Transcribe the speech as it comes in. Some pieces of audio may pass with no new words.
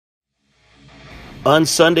On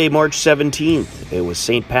Sunday, March 17th, it was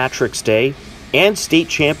St. Patrick's Day and state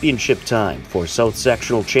championship time for South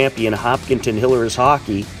Sectional champion Hopkinton Hillers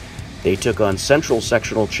hockey. They took on Central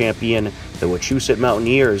Sectional champion the Wachusett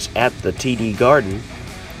Mountaineers at the TD Garden.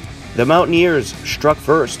 The Mountaineers struck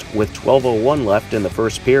first with 12:01 left in the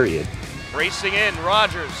first period. Racing in,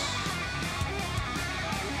 Rogers.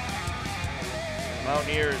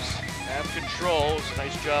 Mountaineers have control. It's a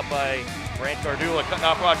nice job by Grant Gardula cutting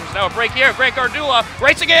off Rogers. Now a break here. Grant Gardula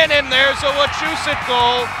racing in, and there's a Wachusett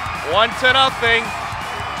goal. 1-0.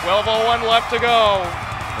 12:01 left to go.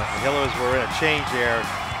 The Hillers were in a change there.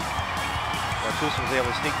 Wachusett was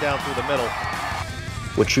able to sneak down through the middle.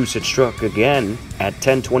 Wachusett struck again at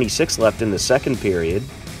 10:26 left in the second period.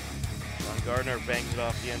 John Gardner bangs it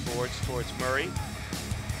off the end boards towards Murray.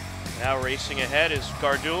 Now racing ahead is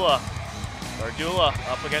Gardula. Gardula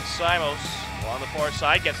up against Simos. On the far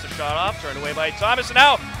side, gets the shot off, turned away by Thomas, and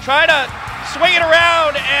now trying to swing it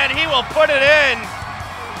around, and he will put it in.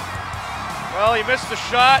 Well, he missed the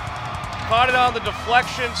shot, caught it on the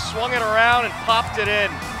deflection, swung it around, and popped it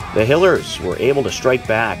in. The Hillers were able to strike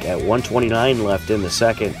back at 1:29 left in the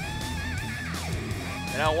second.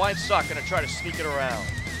 And now Weinstock going to try to sneak it around.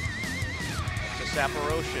 To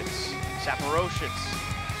Saporoshic.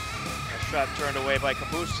 A shot turned away by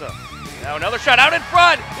Kabusa. Now another shot out in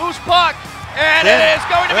front, loose puck, and it is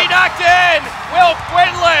going to be knocked in. Will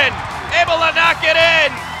Quinlan able to knock it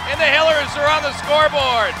in, and the Hillers are on the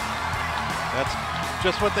scoreboard. That's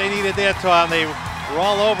just what they needed there, Tom. They were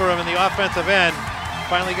all over him in the offensive end.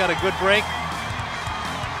 Finally got a good break.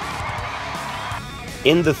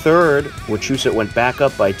 In the third, Wachusett went back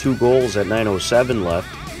up by 2 goals at 9:07 left.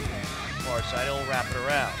 Far side, he'll wrap it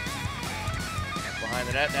around. Behind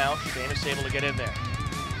the net now, Seamus able to get in there.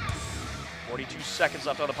 42 seconds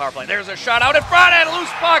left on the power play. There's a shot out in front and a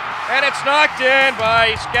loose puck, and it's knocked in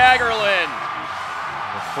by Skaggerland.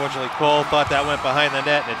 Unfortunately, Cole thought that went behind the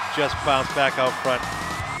net, and it just bounced back out front.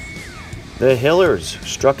 The Hillers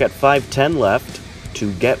struck at 5:10 left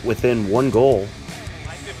to get within 1 goal.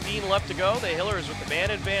 5:15 left to go. The Hillers with the man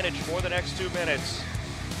advantage for the next 2 minutes.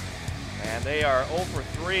 And they are 0 for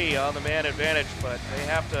 3 on the man advantage, but they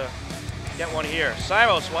have to get one here.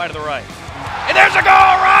 Simos wide to the right. And there's a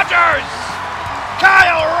goal, Rogers!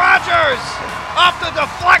 Kyle Rogers off the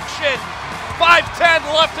deflection. 5:10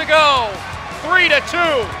 left to go.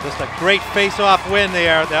 3-2. Just a great face-off win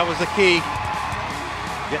there. That was the key.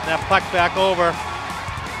 Getting that puck back over.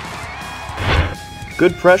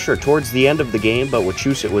 Good pressure towards the end of the game, but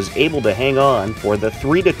Wachusett was able to hang on for the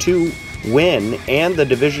 3-2 win and the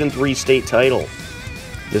Division III state title.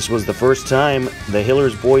 This was the first time the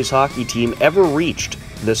Hillers boys hockey team ever reached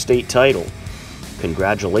the state title.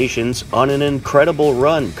 Congratulations on an incredible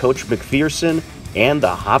run, Coach McPherson and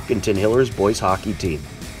the Hopkinton Hillers boys hockey team.